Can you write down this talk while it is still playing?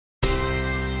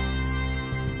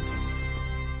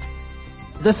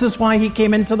This is why he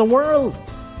came into the world.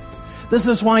 This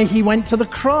is why he went to the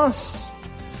cross.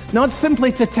 Not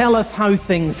simply to tell us how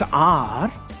things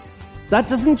are. That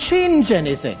doesn't change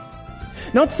anything.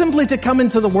 Not simply to come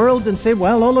into the world and say,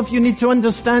 well, all of you need to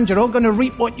understand you're all going to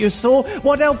reap what you sow.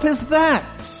 What help is that?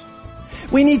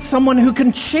 We need someone who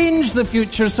can change the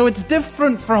future so it's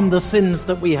different from the sins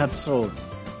that we have sown.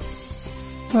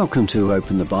 Welcome to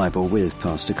Open the Bible with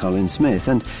Pastor Colin Smith.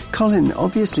 And Colin,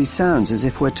 obviously sounds as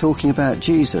if we're talking about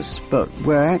Jesus, but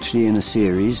we're actually in a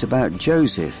series about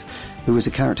Joseph, who was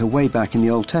a character way back in the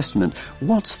Old Testament.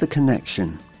 What's the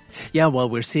connection? Yeah, well,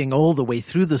 we're seeing all the way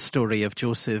through the story of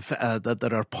Joseph that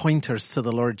there are pointers to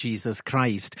the Lord Jesus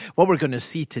Christ. What we're going to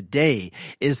see today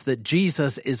is that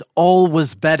Jesus is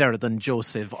always better than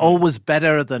Joseph, always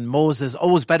better than Moses,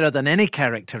 always better than any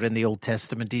character in the Old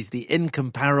Testament. He's the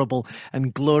incomparable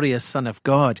and glorious Son of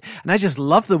God. And I just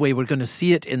love the way we're going to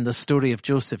see it in the story of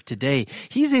Joseph today.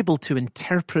 He's able to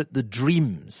interpret the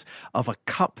dreams of a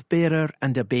cupbearer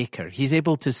and a baker. He's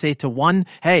able to say to one,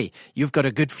 hey, you've got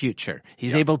a good future.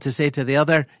 He's able to say to the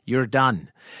other, you're done.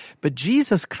 But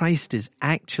Jesus Christ is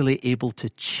actually able to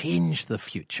change the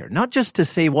future, not just to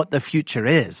say what the future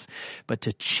is, but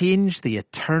to change the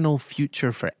eternal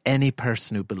future for any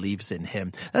person who believes in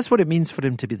him. That's what it means for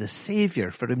him to be the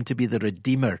Saviour, for him to be the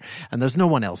Redeemer. And there's no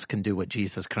one else can do what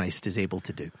Jesus Christ is able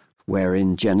to do. We're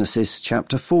in Genesis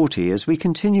chapter 40 as we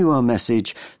continue our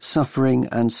message, Suffering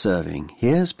and Serving.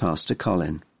 Here's Pastor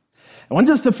Colin. I want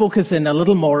us to focus in a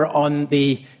little more on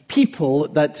the people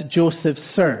that Joseph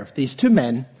served. These two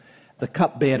men, the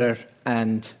cupbearer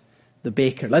and the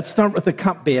baker. Let's start with the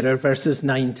cupbearer, verses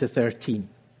 9 to 13.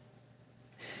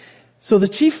 So the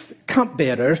chief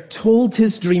cupbearer told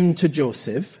his dream to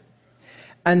Joseph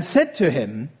and said to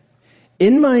him,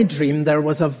 in my dream there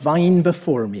was a vine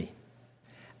before me,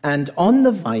 and on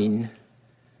the vine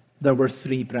there were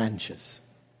 3 branches.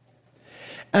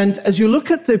 And as you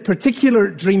look at the particular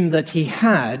dream that he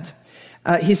had,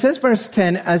 he says, verse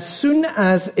 10, as soon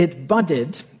as it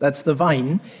budded, that's the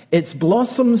vine, its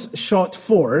blossoms shot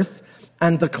forth,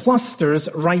 and the clusters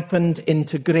ripened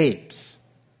into grapes.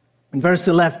 In verse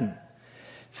 11,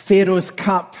 Pharaoh's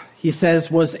cup, he says,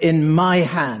 was in my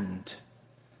hand,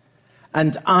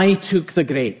 and I took the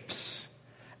grapes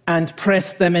and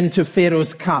pressed them into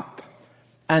Pharaoh's cup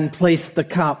and placed the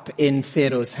cup in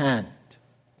Pharaoh's hand.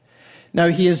 Now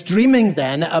he is dreaming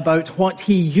then about what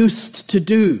he used to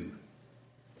do.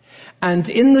 And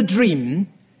in the dream,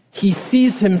 he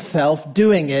sees himself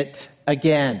doing it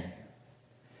again.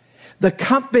 The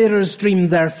cupbearer's dream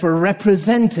therefore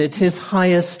represented his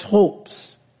highest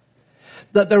hopes.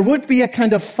 That there would be a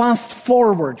kind of fast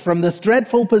forward from this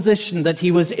dreadful position that he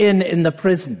was in the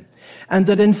prison. And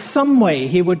that in some way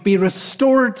he would be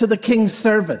restored to the king's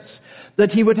service.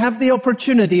 That he would have the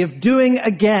opportunity of doing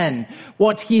again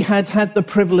what he had had the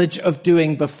privilege of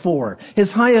doing before.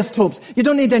 His highest hopes. You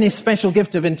don't need any special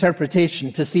gift of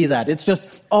interpretation to see that. It's just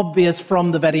obvious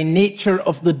from the very nature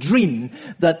of the dream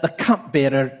that the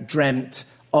cupbearer dreamt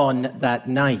on that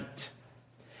night.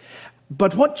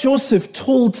 But what Joseph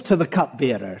told to the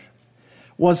cupbearer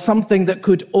was something that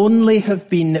could only have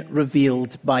been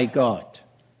revealed by God.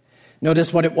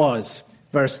 Notice what it was,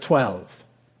 verse 12.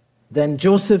 Then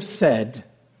Joseph said,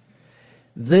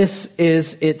 this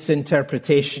is its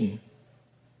interpretation.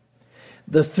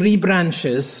 The 3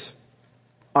 branches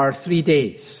are 3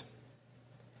 days.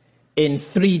 In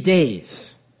 3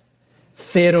 days,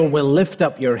 Pharaoh will lift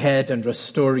up your head and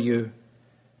restore you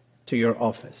to your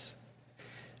office.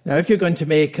 Now, if you're going to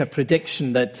make a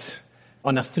prediction that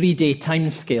on a 3-day time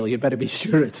scale, you better be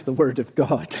sure it's the Word of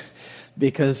God.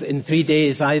 Because in 3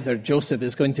 days, either Joseph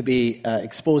is going to be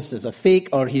exposed as a fake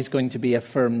or he's going to be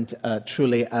affirmed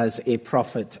truly as a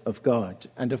prophet of God.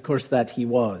 And of course that he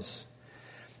was.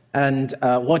 And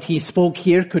what he spoke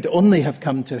here could only have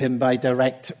come to him by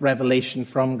direct revelation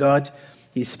from God.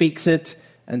 He speaks it,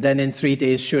 and then in 3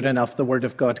 days, sure enough, the word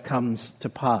of God comes to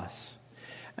pass.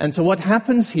 And so what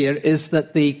happens here is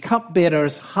that the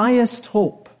cupbearer's highest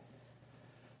hope,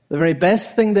 the very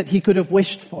best thing that he could have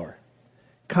wished for,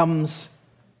 comes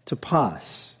to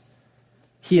pass.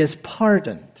 He is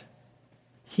pardoned.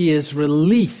 He is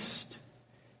released.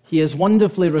 He is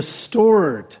wonderfully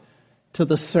restored to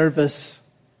the service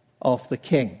of the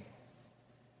king.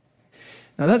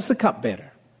 Now that's the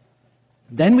cupbearer.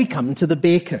 Then we come to the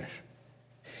baker.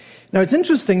 Now it's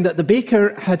interesting that the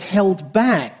baker had held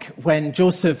back when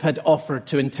Joseph had offered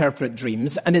to interpret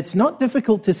dreams, and it's not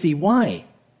difficult to see why.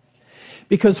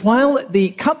 Because while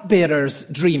the cupbearer's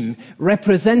dream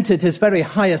represented his very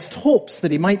highest hopes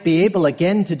that he might be able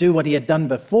again to do what he had done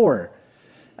before,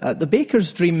 the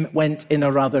baker's dream went in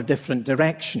a rather different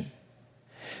direction.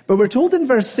 But we're told in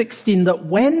verse 16 that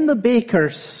when the baker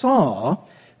saw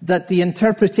that the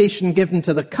interpretation given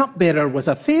to the cupbearer was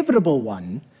a favorable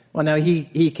one, well, now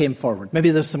he came forward. Maybe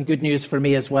there's some good news for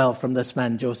me as well from this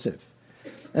man Joseph.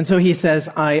 And so he says,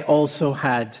 I also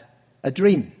had a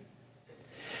dream.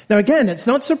 Now again, it's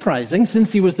not surprising,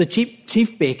 since he was the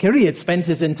chief baker, he had spent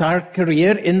his entire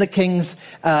career in the king's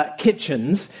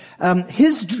kitchens.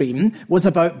 His dream was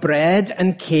about bread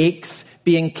and cakes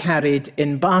being carried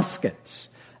in baskets.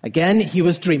 Again, he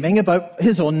was dreaming about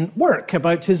his own work,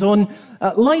 about his own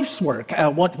life's work,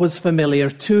 what was familiar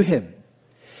to him.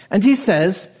 And he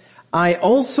says, I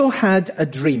also had a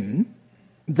dream.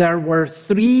 There were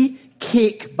 3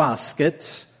 cake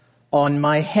baskets on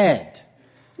my head.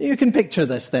 You can picture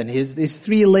this then. These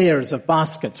 3 layers of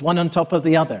baskets, one on top of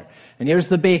the other. And here's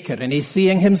the baker, and he's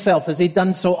seeing himself, as he'd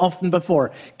done so often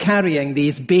before, carrying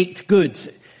these baked goods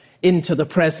into the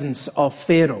presence of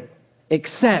Pharaoh.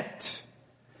 Except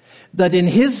that in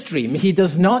his dream, he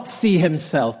does not see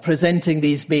himself presenting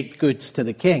these baked goods to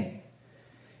the king.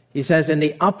 He says, in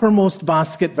the uppermost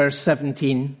basket, verse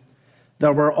 17,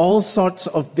 there were all sorts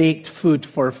of baked food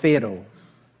for Pharaoh,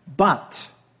 but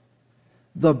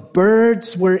the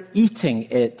birds were eating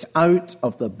it out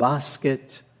of the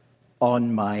basket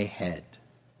on my head.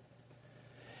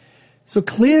 So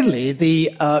clearly,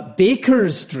 the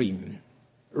baker's dream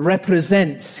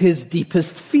represents his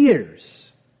deepest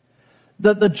fears,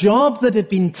 that the job that had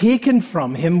been taken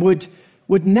from him would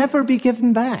never be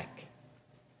given back,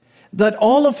 that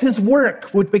all of his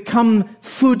work would become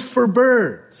food for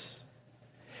birds.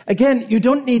 Again, you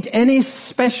don't need any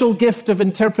special gift of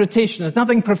interpretation. There's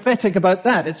nothing prophetic about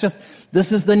that. It's just,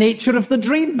 this is the nature of the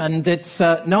dream, and it's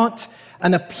not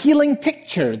an appealing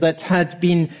picture that had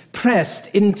been pressed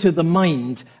into the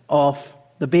mind of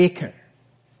the baker.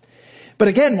 But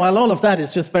again, while all of that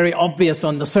is just very obvious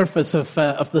on the surface of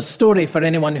the story for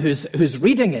anyone who's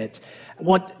reading it,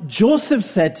 what Joseph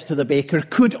said to the baker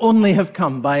could only have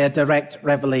come by a direct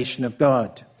revelation of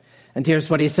God. And here's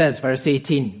what he says, verse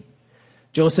 18.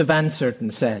 Joseph answered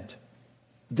and said,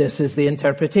 this is the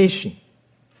interpretation.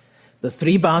 The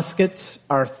 3 baskets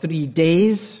are 3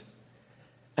 days,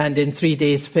 and in 3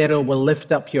 days Pharaoh will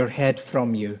lift up your head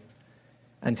from you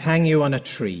and hang you on a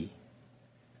tree,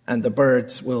 and the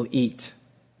birds will eat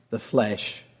the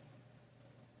flesh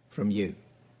from you.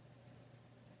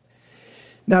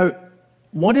 Now,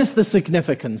 what is the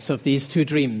significance of these 2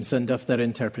 dreams and of their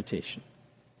interpretation?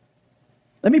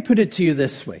 Let me put it to you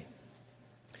this way.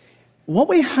 What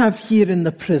we have here in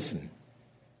the prison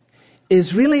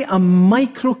is really a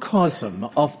microcosm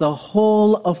of the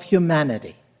whole of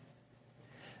humanity.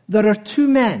 There are 2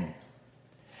 men,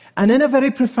 and in a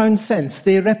very profound sense,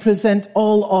 they represent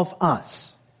all of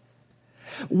us.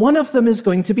 One of them is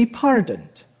going to be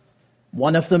pardoned.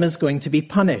 One of them is going to be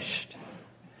punished.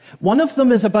 One of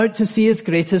them is about to see his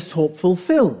greatest hope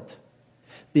fulfilled.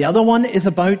 The other one is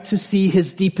about to see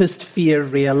his deepest fear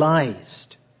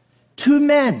realized. 2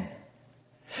 men.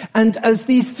 And as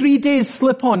these 3 days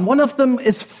slip on, one of them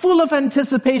is full of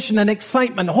anticipation and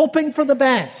excitement, hoping for the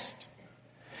best.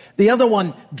 The other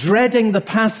one dreading the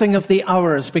passing of the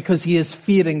hours because he is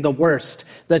fearing the worst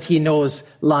that he knows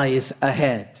lies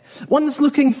ahead. One's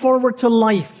looking forward to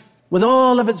life with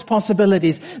all of its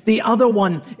possibilities. The other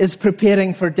one is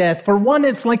preparing for death. For one,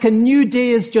 it's like a new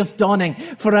day is just dawning.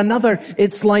 For another,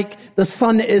 it's like the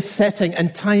sun is setting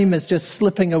and time is just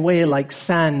slipping away like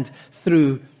sand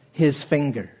through his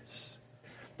fingers.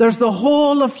 There's the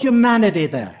whole of humanity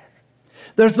there.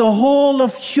 There's the whole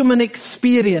of human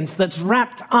experience that's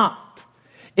wrapped up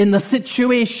in the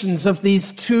situations of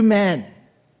these 2 men.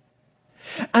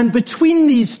 And between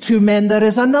these 2 men, there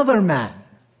is another man.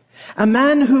 A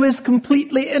man who is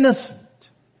completely innocent.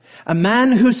 A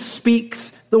man who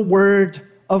speaks the word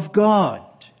of God.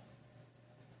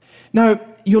 Now,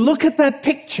 you look at that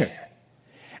picture,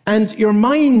 and your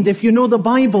mind, if you know the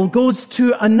Bible, goes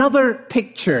to another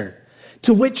picture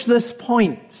to which this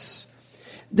points.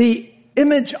 The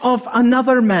image of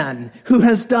another man who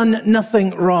has done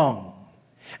nothing wrong.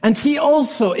 And he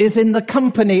also is in the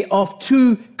company of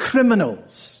 2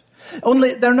 criminals.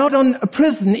 Only they're not on a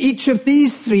prison. Each of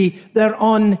these 3, they're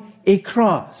on a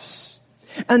cross.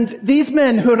 And these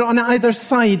men who are on either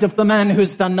side of the man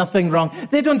who's done nothing wrong,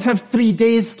 they don't have 3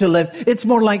 days to live. It's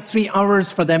more like 3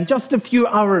 hours for them, just a few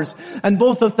hours. And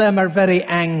both of them are very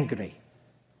angry.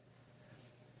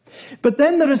 But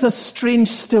then there is a strange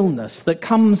stillness that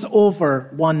comes over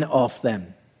one of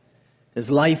them. His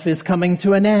life is coming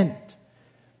to an end.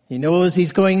 He knows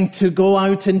he's going to go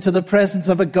out into the presence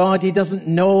of a God he doesn't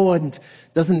know and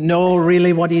doesn't know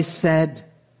really what he's said.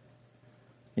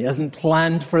 He hasn't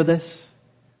planned for this.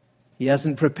 He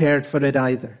hasn't prepared for it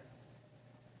either.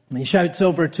 And he shouts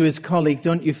over to his colleague,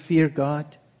 "Don't you fear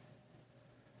God?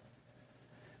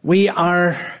 We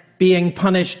are being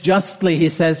punished justly," he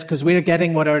says, "because we're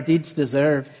getting what our deeds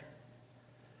deserve.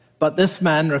 But this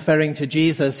man," referring to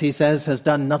Jesus, he says, "has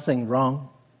done nothing wrong."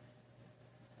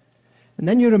 And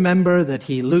then you remember that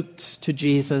he looked to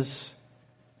Jesus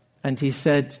and he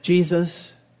said,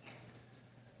 "Jesus,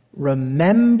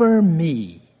 remember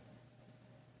me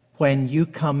when you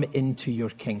come into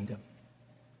your kingdom.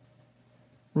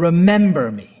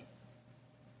 Remember me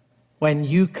when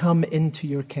you come into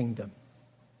your kingdom."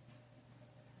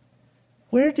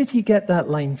 Where did he get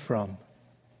that line from?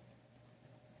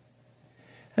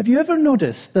 Have you ever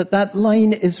noticed that that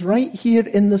line is right here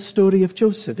in the story of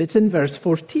Joseph? It's in verse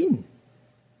 14.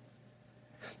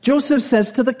 Joseph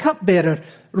says to the cupbearer,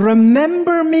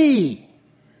 "Remember me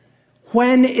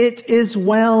when it is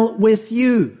well with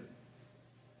you."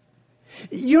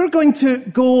 You're going to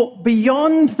go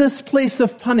beyond this place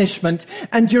of punishment,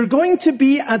 and you're going to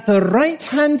be at the right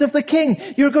hand of the king.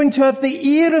 You're going to have the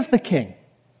ear of the king.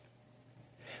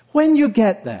 When you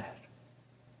get there,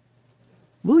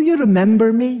 will you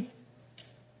remember me?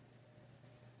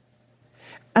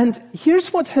 And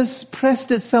here's what has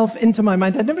pressed itself into my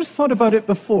mind. I'd never thought about it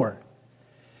before.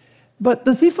 But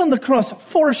the thief on the cross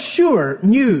for sure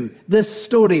knew this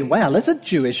story well as a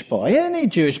Jewish boy, any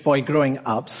Jewish boy growing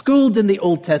up, schooled in the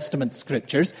Old Testament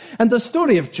scriptures, and the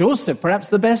story of Joseph, perhaps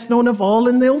the best known of all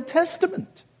in the Old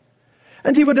Testament.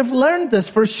 And he would have learned this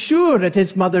for sure at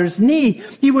his mother's knee.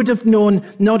 He would have known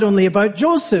not only about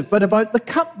Joseph, but about the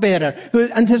cupbearer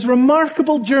and his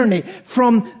remarkable journey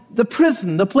from the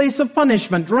prison, the place of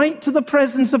punishment, right to the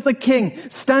presence of the king,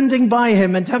 standing by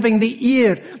him and having the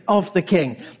ear of the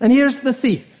king. And here's the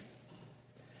thief.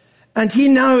 And he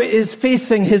now is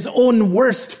facing his own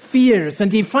worst fears,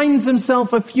 and he finds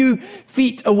himself a few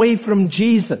feet away from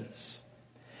Jesus.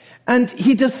 And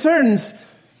he discerns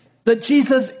that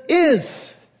Jesus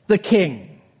is the king.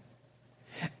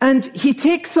 And he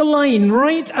takes a line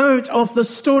right out of the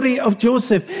story of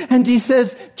Joseph, and he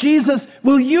says, "Jesus,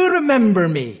 will you remember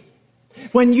me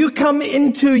when you come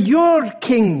into your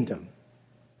kingdom?"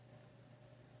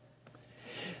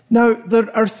 Now,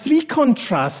 there are three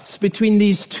contrasts between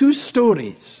these two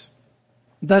stories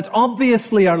that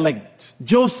obviously are linked.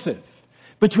 Joseph,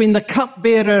 between the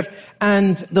cupbearer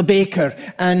and the baker,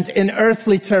 and in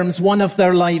earthly terms, one of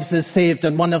their lives is saved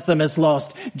and one of them is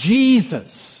lost.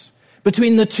 Jesus,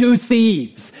 between the two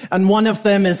thieves, and one of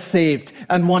them is saved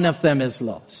and one of them is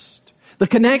lost. The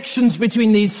connections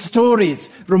between these stories,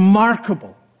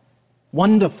 remarkable,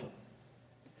 wonderful.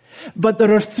 But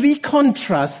there are three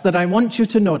contrasts that I want you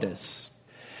to notice,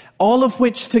 all of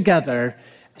which together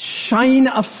shine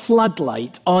a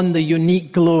floodlight on the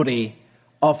unique glory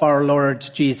of our Lord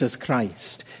Jesus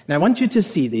Christ. Now I want you to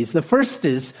see these. The first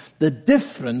is the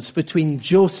difference between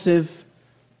Joseph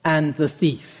and the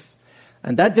thief.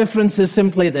 And that difference is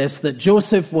simply this, that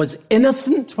Joseph was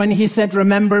innocent when he said,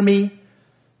 "Remember me,"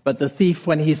 but the thief,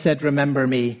 when he said, "Remember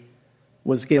me,"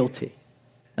 was guilty.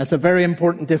 That's a very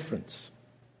important difference.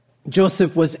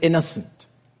 Joseph was innocent.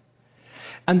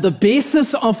 And the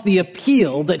basis of the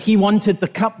appeal that he wanted the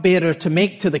cupbearer to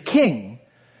make to the king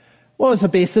was a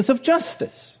basis of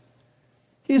justice.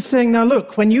 He's saying, "Now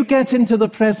look, when you get into the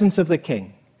presence of the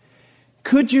king,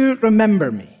 could you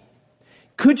remember me?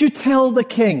 Could you tell the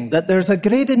king that there's a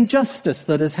great injustice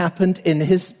that has happened in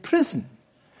his prison?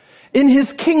 In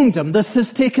his kingdom, this has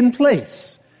taken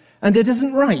place, and it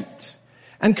isn't right.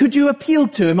 And could you appeal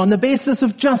to him on the basis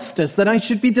of justice that I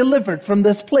should be delivered from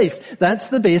this place?" That's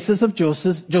the basis of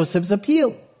Joseph's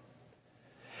appeal.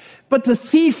 But the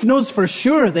thief knows for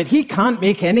sure that he can't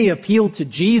make any appeal to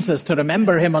Jesus to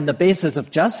remember him on the basis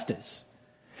of justice.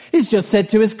 He's just said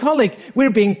to his colleague, "We're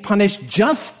being punished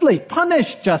justly.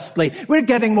 We're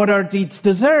getting what our deeds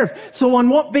deserve." So on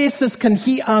what basis can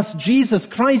he ask Jesus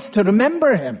Christ to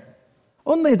remember him?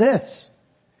 Only this.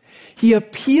 He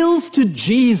appeals to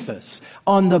Jesus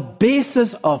on the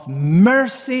basis of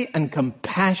mercy and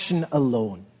compassion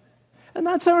alone. And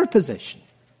that's our position.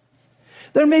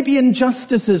 There may be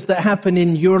injustices that happen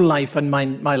in your life and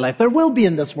my life. There will be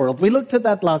in this world. We looked at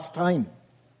that last time.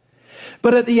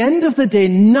 But at the end of the day,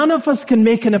 none of us can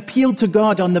make an appeal to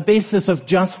God on the basis of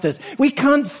justice. We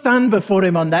can't stand before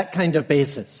him on that kind of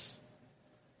basis.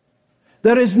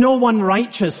 There is no one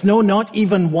righteous, no, not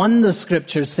even one, the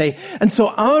scriptures say. And so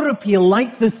our appeal,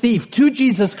 like the thief, to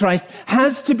Jesus Christ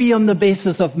has to be on the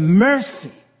basis of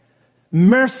mercy.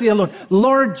 Mercy alone.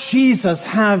 Lord Jesus,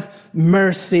 have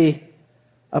mercy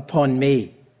upon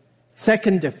me.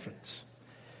 Second difference.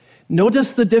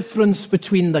 Notice the difference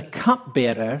between the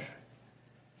cupbearer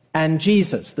and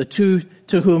Jesus, the two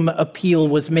to whom appeal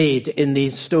was made in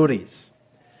these stories.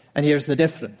 And here's the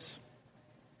difference.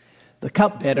 The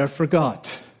cupbearer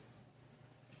forgot.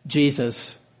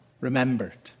 Jesus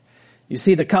remembered. You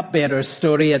see the cupbearer's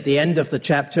story at the end of the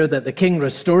chapter, that the king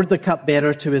restored the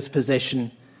cupbearer to his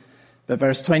position. But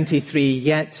verse 23,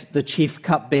 yet the chief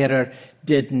cupbearer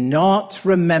did not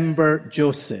remember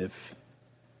Joseph,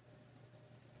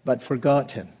 but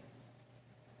forgot him.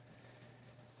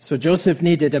 So Joseph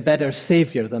needed a better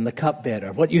savior than the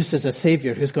cupbearer. What use is a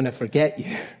savior who's going to forget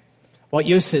you? What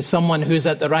use is someone who's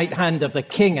at the right hand of the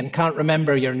king and can't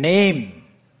remember your name?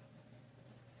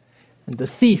 And the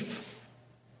thief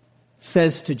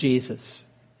says to Jesus,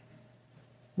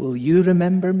 will you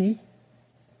remember me?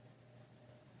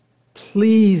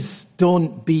 Please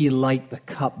don't be like the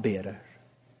cupbearer.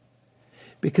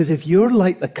 Because if you're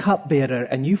like the cupbearer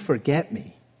and you forget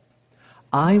me,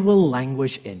 I will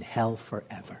languish in hell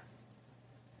forever.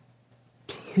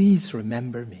 Please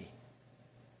remember me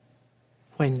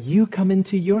when you come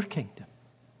into your kingdom.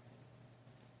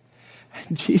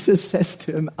 And Jesus says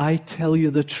to him, I tell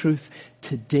you the truth,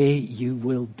 today you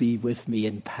will be with me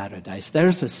in paradise.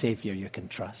 There's a Savior you can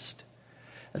trust.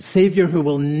 A Savior who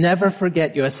will never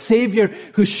forget you. A Savior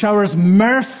who showers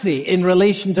mercy in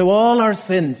relation to all our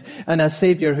sins. And a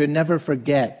Savior who never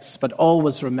forgets, but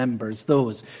always remembers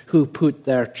those who put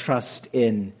their trust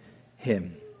in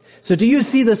him. So do you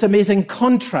see this amazing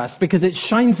contrast? Because it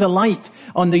shines a light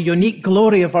on the unique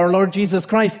glory of our Lord Jesus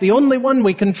Christ, the only one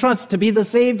we can trust to be the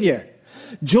Savior.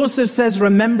 Joseph says,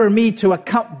 remember me, to a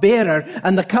cupbearer,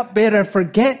 and the cupbearer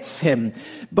forgets him.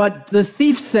 But the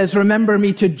thief says, remember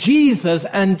me, to Jesus,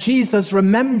 and Jesus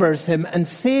remembers him and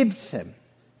saves him.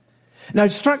 Now,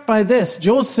 struck by this,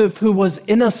 Joseph, who was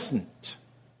innocent,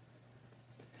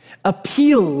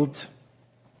 appealed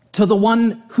to the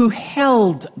one who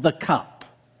held the cup,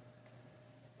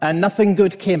 and nothing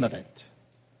good came of it.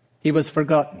 He was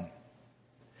forgotten.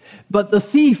 But the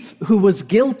thief who was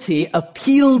guilty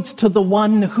appealed to the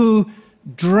one who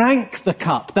drank the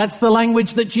cup. That's the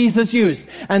language that Jesus used,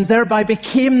 and thereby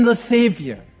became the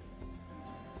Savior.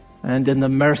 And in the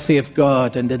mercy of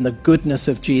God and in the goodness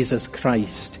of Jesus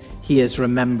Christ, he is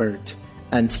remembered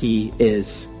and he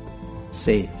is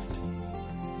saved.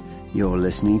 You're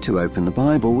listening to Open the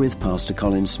Bible with Pastor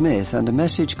Colin Smith and a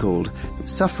message called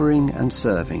Suffering and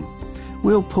Serving.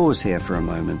 We'll pause here for a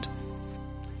moment.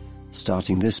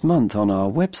 Starting this month on our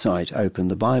website,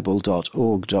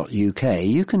 openthebible.org.uk,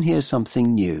 you can hear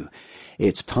something new.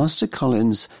 It's Pastor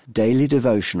Colin's Daily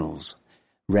Devotionals,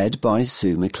 read by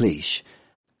Sue McLeish.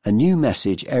 A new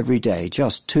message every day,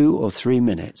 just 2 or 3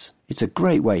 minutes. It's a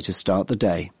great way to start the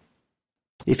day.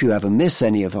 If you ever miss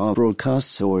any of our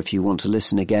broadcasts, or if you want to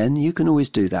listen again, you can always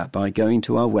do that by going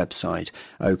to our website,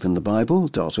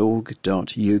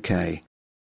 openthebible.org.uk.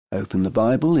 Open the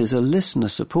Bible is a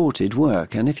listener-supported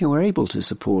work, and if you are able to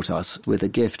support us with a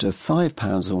gift of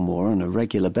 £5 or more on a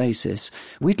regular basis,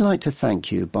 we'd like to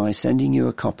thank you by sending you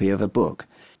a copy of a book.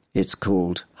 It's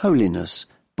called Holiness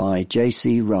by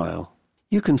J.C. Ryle.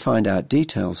 You can find out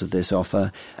details of this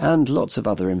offer and lots of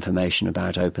other information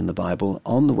about Open the Bible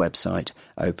on the website,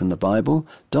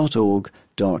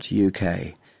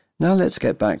 openthebible.org.uk. Now let's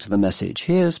get back to the message.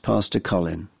 Here's Pastor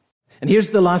Colin. And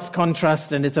here's the last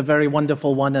contrast, and it's a very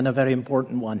wonderful one and a very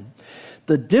important one.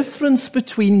 The difference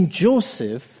between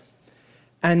Joseph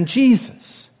and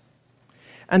Jesus.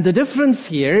 And the difference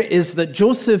here is that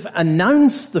Joseph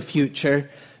announced the future,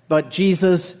 but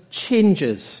Jesus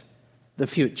changes the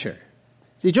future.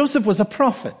 See, Joseph was a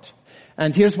prophet.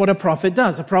 And here's what a prophet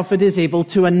does. A prophet is able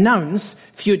to announce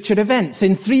future events.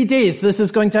 In 3 days, this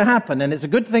is going to happen. And it's a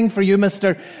good thing for you,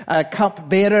 Mr.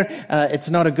 Cupbearer. It's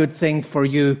not a good thing for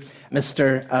you,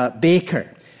 Mr. Baker.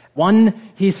 One,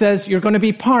 he says, you're going to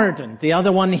be pardoned. The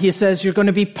other one, he says, you're going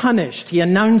to be punished. He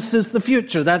announces the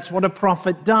future. That's what a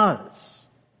prophet does.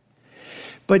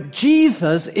 But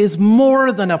Jesus is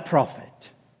more than a prophet.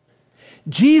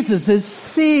 Jesus is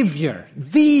Savior,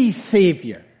 the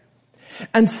Savior.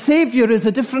 And Savior is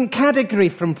a different category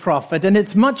from prophet, and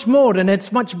it's much more, and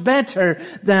it's much better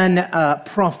than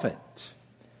prophet.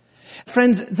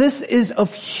 Friends, this is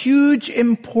of huge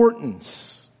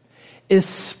importance,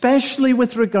 especially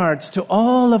with regards to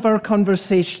all of our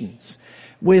conversations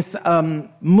with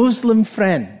Muslim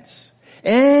friends.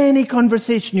 Any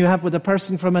conversation you have with a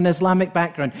person from an Islamic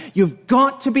background, you've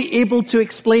got to be able to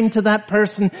explain to that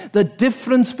person the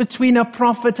difference between a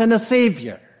prophet and a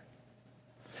Savior.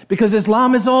 Because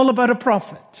Islam is all about a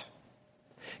prophet.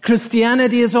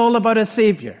 Christianity is all about a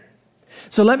Savior.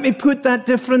 So let me put that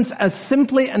difference as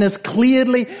simply and as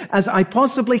clearly as I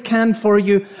possibly can for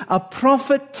you. A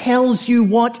prophet tells you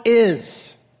what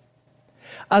is.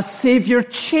 A Savior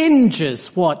changes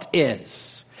what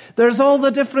is. There's all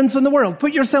the difference in the world.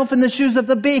 Put yourself in the shoes of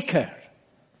the baker.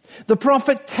 The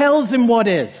prophet tells him what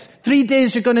is. 3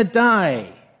 days you're going to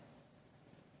die.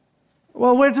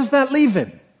 Well, where does that leave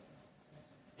him?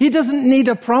 He doesn't need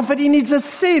a prophet. He needs a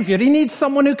Savior. He needs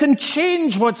someone who can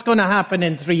change what's going to happen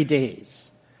in 3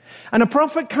 days. And a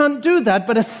prophet can't do that,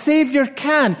 but a Savior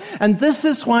can. And this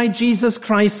is why Jesus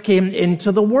Christ came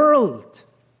into the world.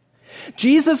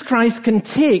 Jesus Christ can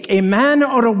take a man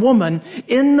or a woman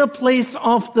in the place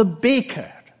of the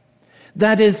baker.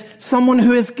 That is, someone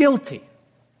who is guilty,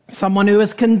 someone who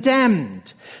is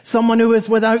condemned, someone who is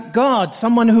without God,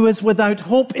 someone who is without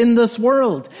hope in this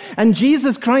world. And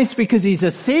Jesus Christ, because he's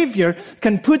a Savior,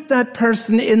 can put that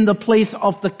person in the place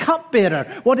of the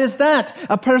cupbearer. What is that?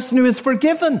 A person who is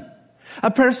forgiven. A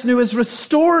person who is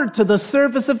restored to the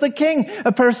service of the King.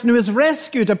 A person who is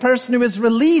rescued. A person who is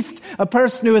released. A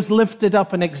person who is lifted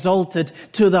up and exalted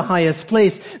to the highest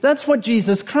place. That's what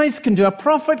Jesus Christ can do. A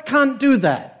prophet can't do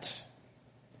that.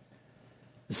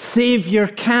 The Savior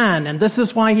can, and this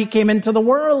is why he came into the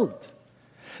world.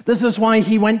 This is why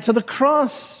he went to the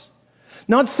cross.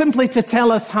 Not simply to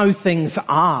tell us how things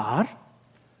are.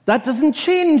 That doesn't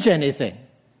change anything.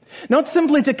 Not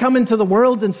simply to come into the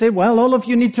world and say, well, all of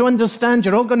you need to understand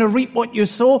you're all going to reap what you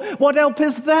sow. What help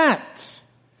is that?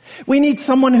 We need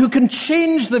someone who can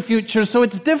change the future so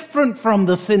it's different from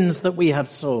the sins that we have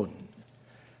sown.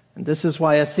 And this is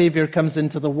why a Savior comes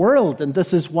into the world. And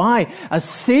this is why a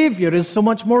Savior is so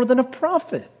much more than a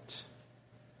prophet.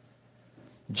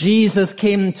 Jesus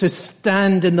came to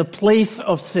stand in the place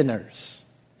of sinners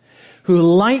who,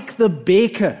 like the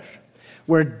baker,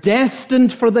 were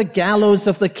destined for the gallows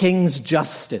of the King's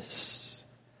justice.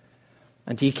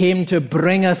 And he came to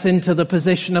bring us into the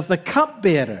position of the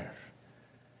cupbearer,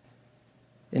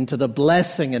 into the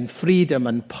blessing and freedom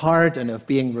and pardon of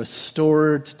being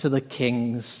restored to the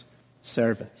King's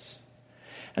service.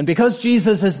 And because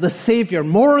Jesus is the Savior,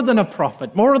 more than a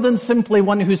prophet, more than simply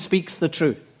one who speaks the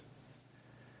truth,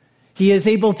 he is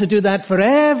able to do that for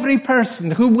every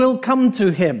person who will come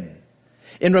to him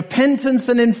in repentance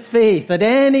and in faith at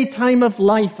any time of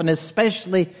life, and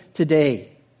especially today.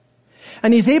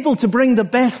 And he's able to bring the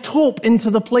best hope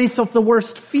into the place of the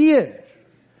worst fear.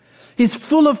 He's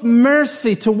full of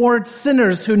mercy towards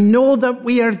sinners who know that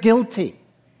we are guilty.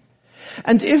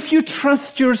 And if you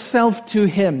trust yourself to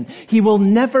him, he will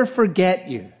never forget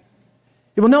you.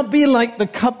 He will not be like the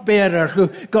cupbearer who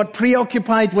got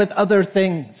preoccupied with other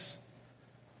things.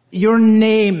 Your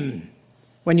name,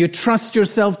 when you trust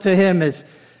yourself to him, is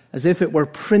as if it were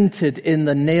printed in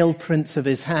the nail prints of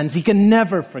his hands. He can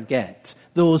never forget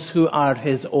those who are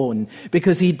his own,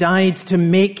 because he died to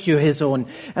make you his own.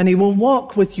 And he will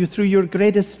walk with you through your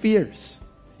greatest fears.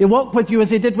 He'll walk with you as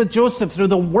he did with Joseph through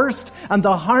the worst and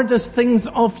the hardest things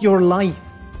of your life.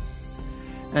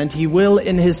 And he will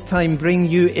in his time bring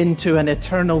you into an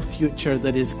eternal future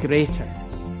that is greater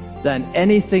than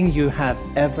anything you have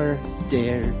ever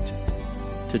dared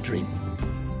to dream.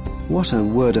 What a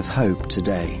word of hope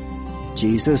today.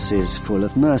 Jesus is full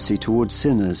of mercy towards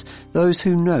sinners, those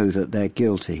who know that they're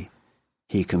guilty.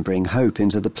 He can bring hope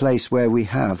into the place where we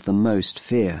have the most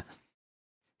fear.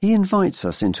 He invites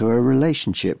us into a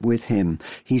relationship with him.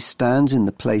 He stands in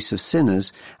the place of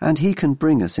sinners, and he can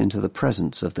bring us into the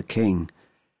presence of the King.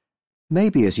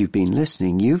 Maybe as you've been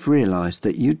listening, you've realized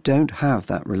that you don't have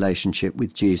that relationship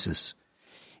with Jesus.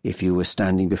 If you were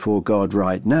standing before God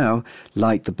right now,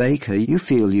 like the baker, you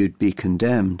feel you'd be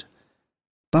condemned.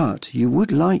 But you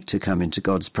would like to come into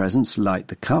God's presence like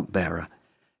the cupbearer,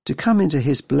 to come into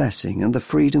his blessing and the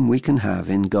freedom we can have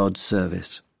in God's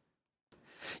service.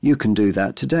 You can do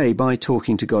that today by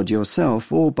talking to God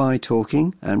yourself, or by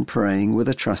talking and praying with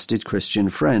a trusted Christian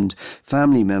friend,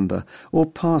 family member, or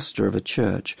pastor of a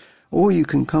church, or you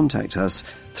can contact us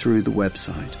through the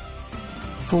website.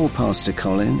 For Pastor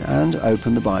Colin and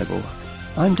Open the Bible,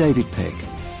 I'm David Pigg,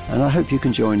 and I hope you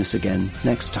can join us again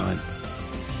next time.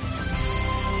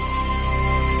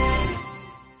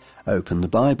 Open the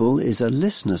Bible is a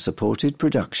listener-supported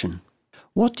production.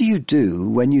 What do you do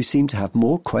when you seem to have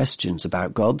more questions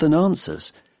about God than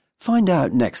answers? Find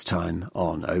out next time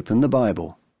on Open the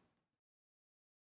Bible.